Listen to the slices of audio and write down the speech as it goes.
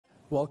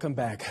Welcome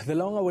back. The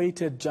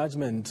long-awaited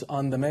judgment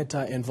on the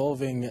matter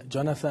involving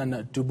Jonathan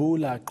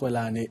Dubula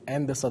Qwelane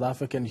and the South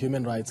African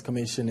Human Rights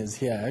Commission is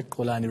here.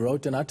 Qwelane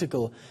wrote an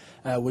article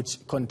which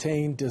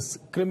contained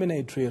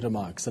discriminatory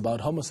remarks about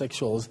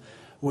homosexuals,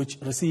 which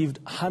received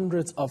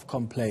hundreds of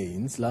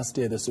complaints. Last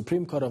year, the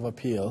Supreme Court of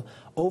Appeal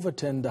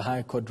overturned the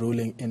High Court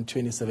ruling in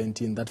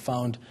 2017 that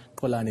found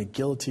Qwelane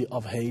guilty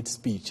of hate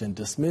speech and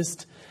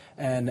dismissed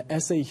an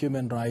SA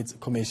Human Rights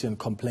Commission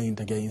complaint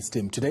against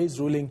him.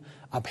 Today's ruling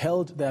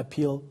upheld the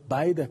appeal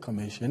by the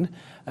Commission.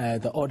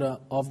 The order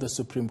of the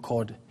Supreme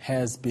Court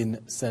has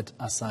been set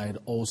aside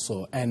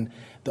also. And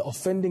the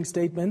offending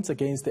statements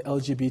against the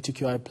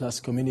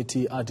LGBTQI+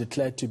 community are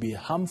declared to be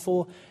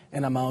harmful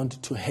and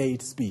amount to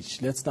hate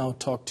speech. Let's now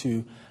talk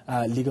to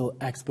legal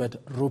expert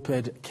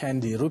Rupert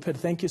Candy. Rupert,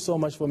 thank you so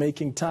much for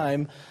making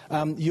time.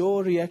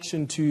 Your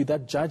reaction to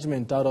that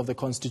judgment out of the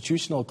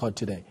Constitutional Court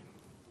today?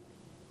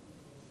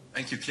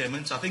 Thank you,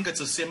 Clement. I think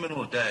it's a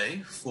seminal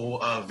day for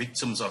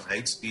victims of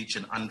hate speech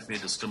and unfair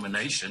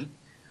discrimination.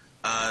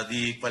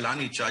 The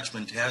Qwelane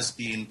judgment has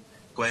been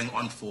going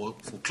on for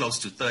close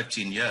to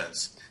 13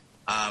 years.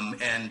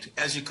 And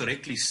as you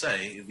correctly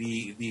say,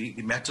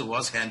 the matter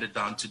was handed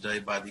down today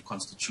by the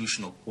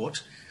Constitutional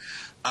Court.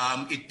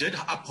 It did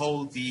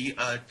uphold the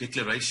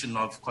declaration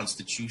of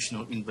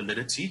constitutional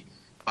invalidity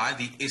by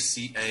the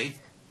SCA.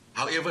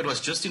 However, it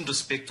was just in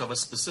respect of a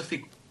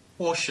specific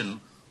portion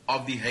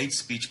of the hate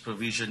speech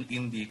provision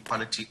in the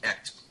Equality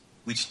Act,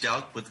 which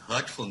dealt with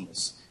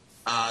hurtfulness.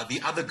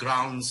 The other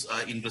grounds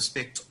in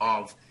respect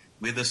of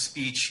whether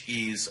speech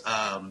is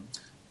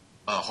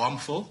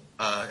harmful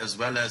as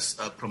well as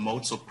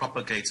promotes or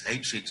propagates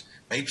hatred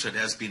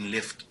has been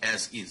left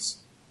as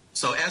is.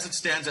 So as it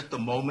stands at the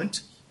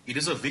moment, it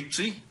is a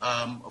victory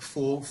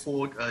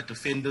for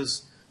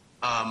defenders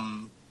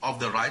of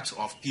the right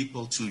of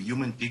people to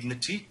human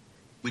dignity,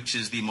 which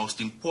is the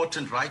most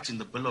important right in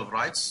the Bill of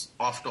Rights,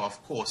 after,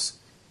 of course,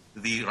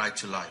 the right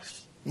to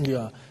life.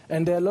 Yeah,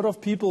 and there are a lot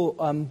of people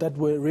that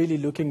were really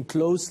looking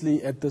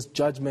closely at this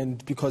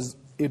judgment because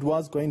it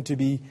was going to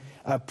be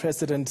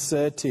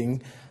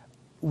precedent-setting.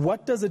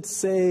 What does it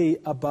say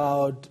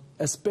about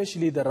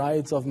especially the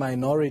rights of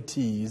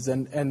minorities,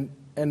 and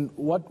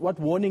what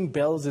warning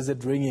bells is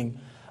it ringing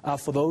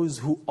for those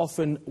who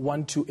often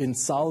want to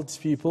insult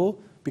people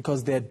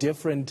because they're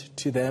different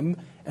to them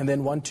and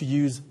then want to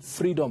use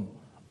freedom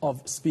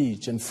of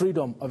speech and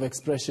freedom of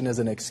expression as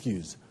an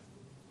excuse?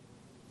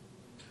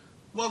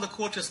 Well, the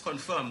court has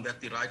confirmed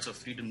that the right of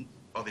freedom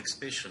of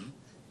expression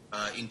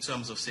in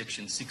terms of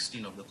Section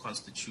 16 of the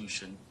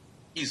Constitution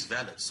is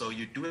valid. So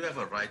you do have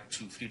a right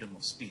to freedom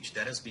of speech.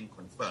 That has been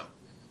confirmed.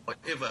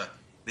 However,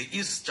 there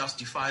is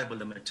justifiable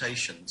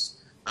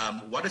limitations.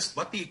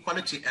 What the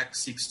Equality Act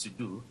seeks to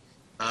do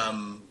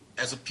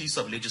as a piece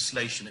of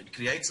legislation, it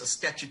creates a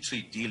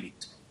statutory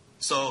delict.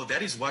 So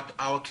that is what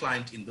our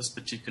client in this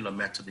particular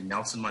matter, the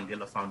Nelson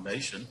Mandela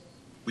Foundation,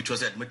 which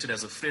was admitted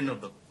as a friend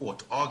of the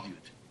court,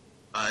 argued.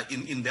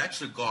 In that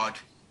regard,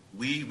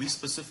 we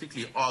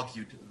specifically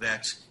argued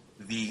that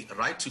the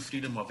right to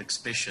freedom of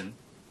expression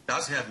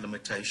does have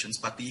limitations,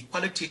 but the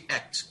Equality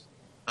Act,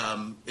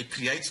 it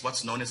creates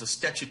what's known as a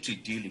statutory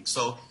delict.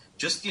 So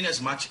just in as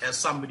much as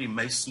somebody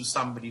may sue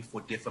somebody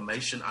for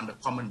defamation under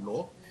common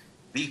law,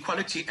 the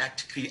Equality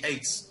Act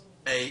creates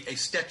a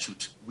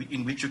statute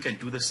in which you can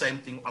do the same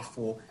thing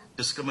for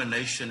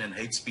discrimination and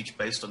hate speech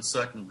based on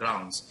certain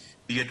grounds,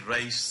 be it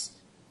race,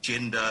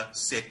 gender,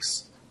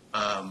 sex,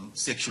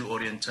 sexual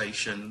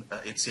orientation,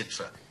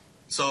 etc.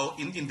 So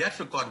in that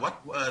regard,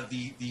 what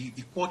the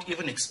court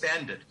even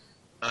expanded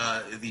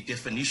the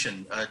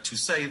definition to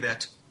say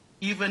that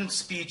even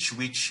speech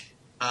which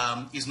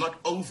is not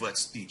overt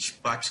speech,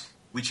 but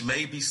which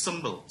may be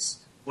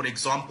symbols, for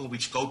example,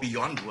 which go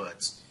beyond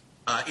words,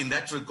 in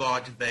that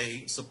regard,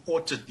 they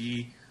supported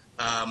the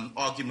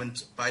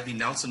argument by the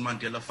Nelson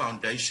Mandela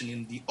Foundation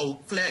in the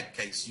old flag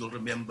case, you'll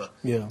remember,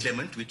 yeah,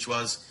 Clement, which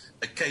was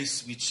a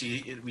case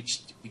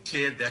which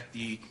declared that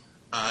the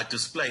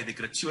the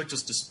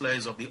gratuitous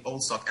displays of the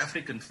old South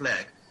African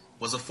flag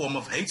was a form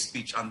of hate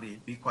speech under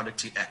the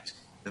Equality Act.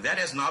 That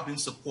has now been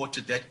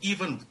supported, that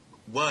even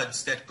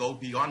words that go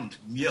beyond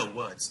mere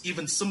words,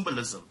 even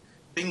symbolism,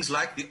 things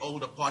like the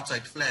old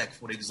apartheid flag,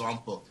 for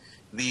example,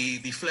 the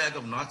flag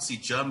of Nazi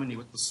Germany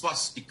with the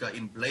swastika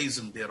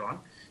emblazoned thereon,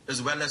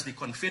 as well as the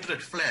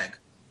Confederate flag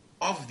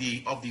of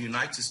the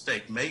United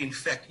States, may in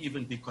fact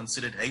even be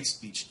considered hate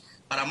speech.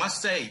 But I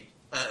must say,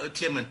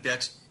 Clement,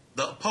 that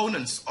the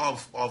opponents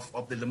of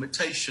the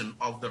limitation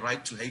of the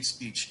right to hate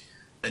speech,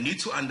 they need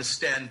to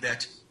understand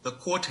that the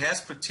court has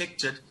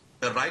protected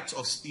the right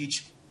of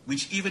speech,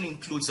 which even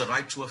includes the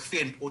right to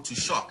offend or to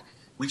shock,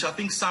 which I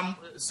think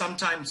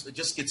sometimes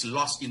just gets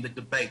lost in the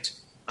debate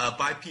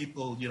by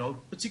people,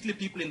 particularly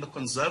people in the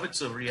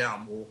conservative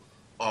realm or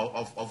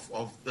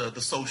of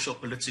the social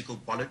political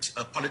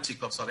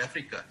politic of South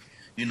Africa,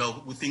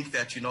 who think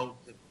that,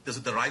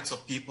 the rights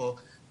of people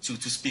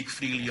to speak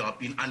freely are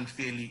being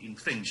unfairly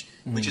infringed,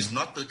 which is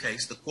not the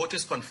case. The court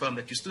has confirmed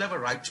that you still have a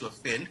right to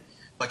offend,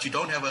 but you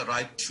don't have a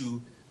right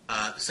to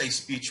say,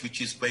 speech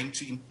which is going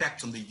to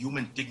impact on the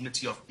human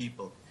dignity of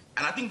people.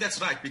 And I think that's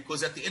right,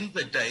 because at the end of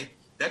the day,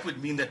 that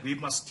would mean that we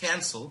must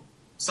cancel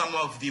some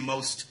of the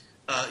most,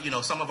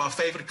 some of our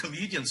favorite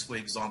comedians, for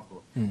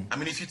example. I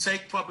mean, if you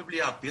take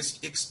probably our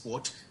best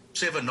export,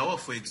 Trevor Noah,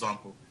 for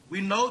example,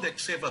 we know that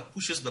Trevor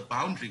pushes the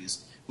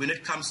boundaries when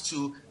it comes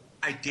to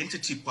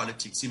identity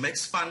politics. He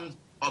makes fun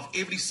of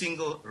every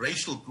single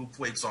racial group,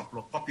 for example,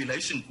 or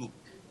population group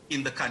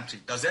in the country.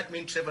 Does that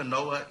mean Trevor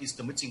Noah is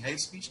committing hate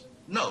speech?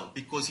 No,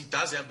 because he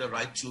does have the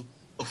right to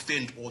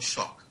offend or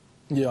shock.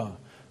 Yeah.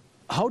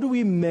 How do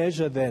we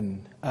measure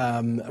then,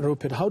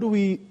 Rupert, how do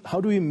we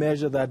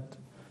measure that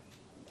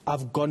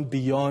I've gone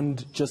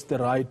beyond just the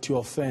right to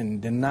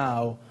offend and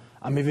now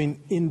I'm even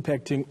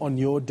impacting on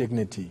your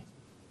dignity?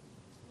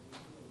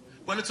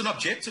 Well, it's an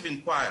objective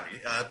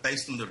inquiry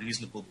based on the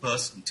reasonable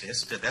person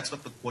test. That's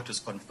what the court has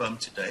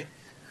confirmed today.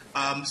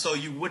 So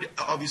you would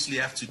obviously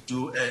have to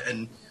do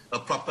a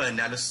proper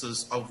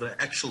analysis of the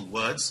actual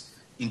words,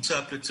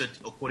 interpret it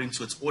according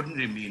to its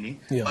ordinary meaning,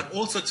 but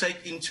also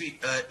take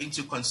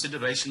into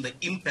consideration the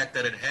impact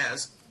that it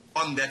has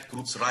on that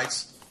group's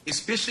rights,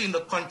 especially in the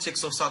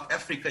context of South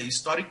Africa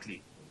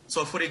historically.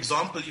 So, for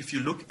example, if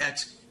you look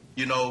at,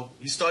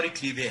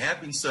 historically there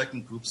have been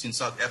certain groups in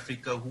South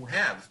Africa who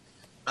have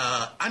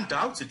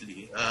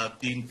undoubtedly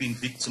been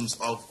victims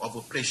of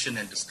oppression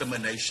and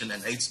discrimination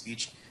and hate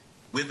speech,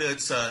 whether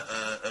it's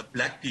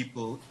black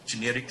people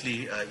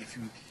generically, if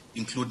you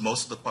include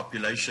most of the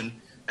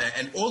population,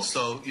 and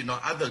also,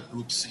 other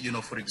groups,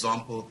 for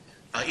example,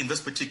 in this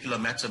particular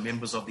matter,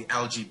 members of the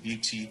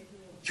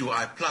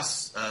LGBTQI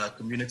plus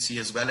community,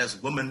 as well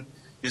as women.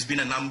 There's been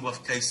a number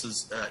of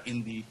cases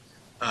in the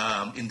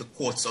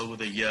courts over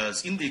the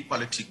years, in the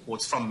equality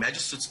courts, from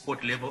magistrates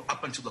court level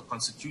up until the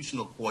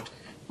constitutional court,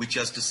 which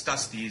has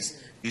discussed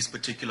these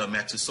particular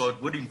matters. So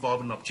it would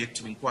involve an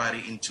objective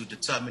inquiry into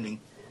determining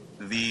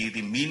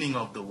the meaning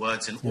of the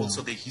words and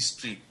also the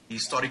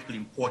historical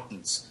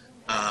importance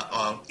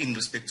in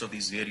respect of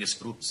these various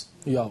groups.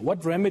 Yeah.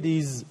 What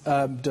remedies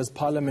does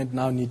Parliament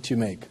now need to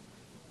make?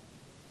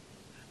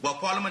 Well,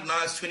 Parliament now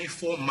has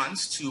 24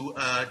 months to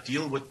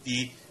deal with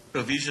the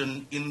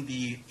provision in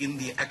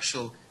the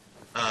actual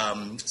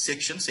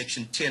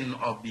section 10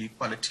 of the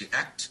Equality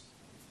Act,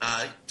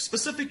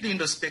 specifically in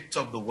respect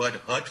of the word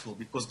hurtful,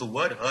 because the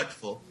word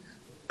hurtful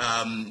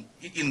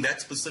in that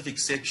specific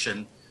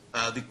section,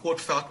 the court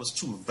felt was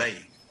too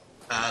vague,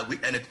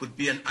 and it would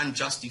be an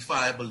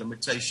unjustifiable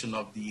limitation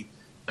of the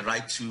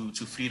right to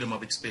freedom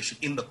of expression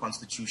in the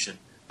Constitution.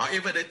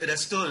 However, it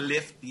has still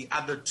left the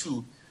other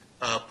two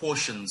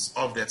portions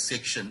of that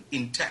section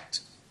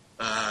intact.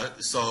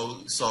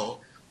 So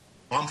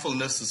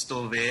harmfulness is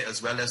still there,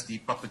 as well as the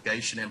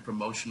propagation and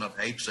promotion of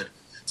hatred.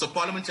 So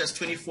Parliament has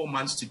 24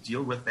 months to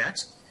deal with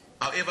that.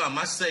 However, I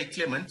must say,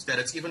 Clement, that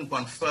it's even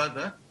gone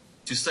further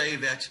to say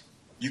that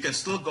you can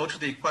still go to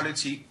the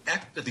Equality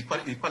Act, the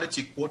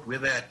Equality Court,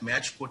 whether at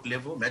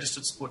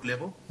magistrates court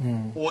level,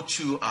 or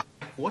to a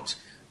high court,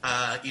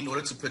 in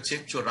order to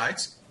protect your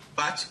rights.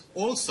 But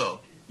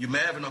also, you may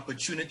have an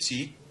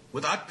opportunity,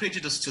 without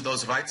prejudice to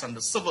those rights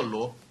under civil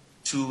law,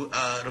 to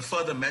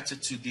refer the matter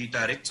to the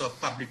Director of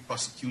Public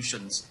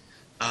Prosecutions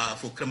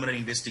for criminal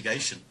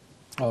investigation.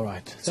 All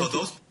right. So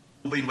those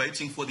who've been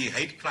waiting for the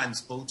hate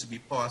crimes bill to be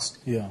passed,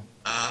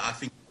 I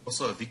think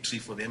also a victory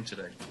for them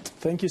today.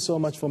 Thank you so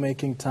much for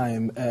making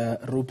time,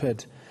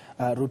 Rupert.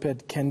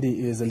 Rupert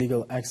Candy is a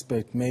legal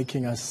expert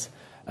making us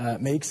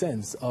make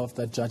sense of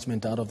that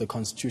judgment out of the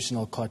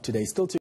Constitutional Court today. Still to